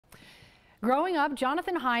Growing up,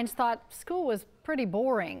 Johnathon Hines thought school was pretty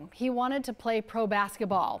boring. He wanted to play pro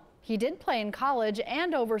basketball. He did play in college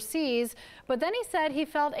and overseas, but then he said he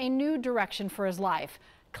felt a new direction for his life: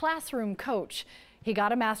 classroom coach. He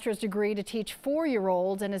got a master's degree to teach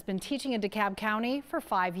 4-year-olds and has been teaching in DeKalb County for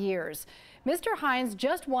 5 years. Mr. Hines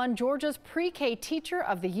just won Georgia's Pre-K Teacher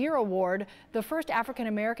of the Year award, the first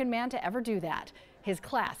African-American man to ever do that. His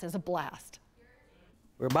class is a blast.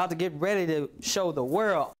 We're about to get ready to show the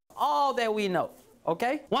world all that we know,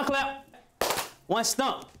 okay? One clap, one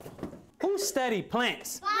stump. Who studied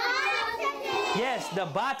plants? Yes, the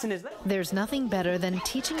botanist. There's nothing better than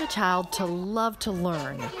teaching a child to love to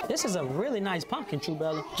learn. This is a really nice pumpkin, True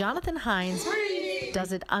Bella. Johnathon Hines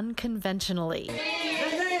does it unconventionally.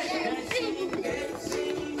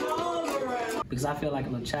 Because I feel like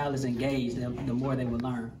if a child is engaged, the more they will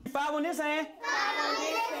learn. 5 on this hand.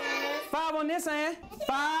 5 on this hand.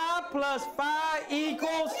 5 plus 5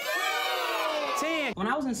 equals 10. When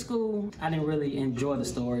I was in school, I didn't really enjoy the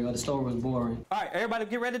story, or the story was boring. All right, everybody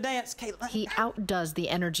get ready to dance. He outdoes the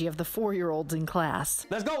energy of the 4-year-olds in class.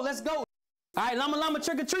 Let's go, let's go. All right, llama, llama,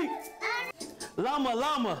 trick or treat. Llama,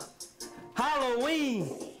 llama, Halloween,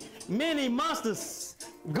 mini monsters,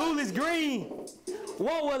 ghoulish green.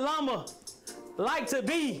 What would llama like to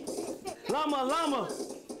be? Llama, llama,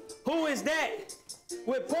 who is that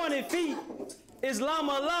with pointed feet? It's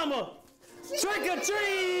llama, llama, trick or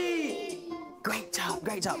treat. Great job,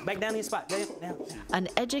 great job. Back down in your spot, down. An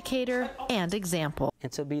educator and example.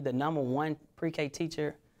 And to be the #1 pre-K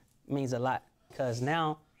teacher means a lot, because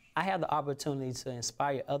now I have the opportunity to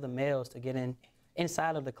inspire other males to get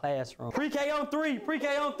inside of the classroom. Pre-K on 3,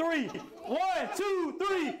 pre-K on 3. 1, 2,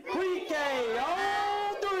 3, pre-K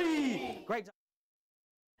on 3. Great job.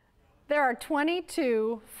 There are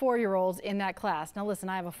 22 4-year-olds in that class. Now listen,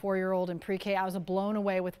 I have a 4-year-old in pre-K. I was blown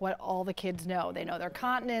away with what all the kids know. They know their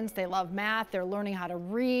continents, they love math, they're learning how to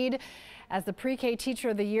read. As the Pre-K Teacher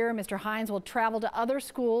of the Year, Mr. Hines will travel to other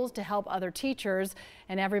schools to help other teachers.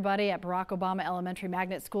 And everybody at Barack Obama Elementary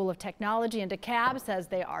Magnet School of Technology in DeKalb says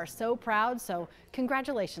they are so proud. So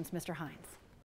congratulations, Mr. Hines.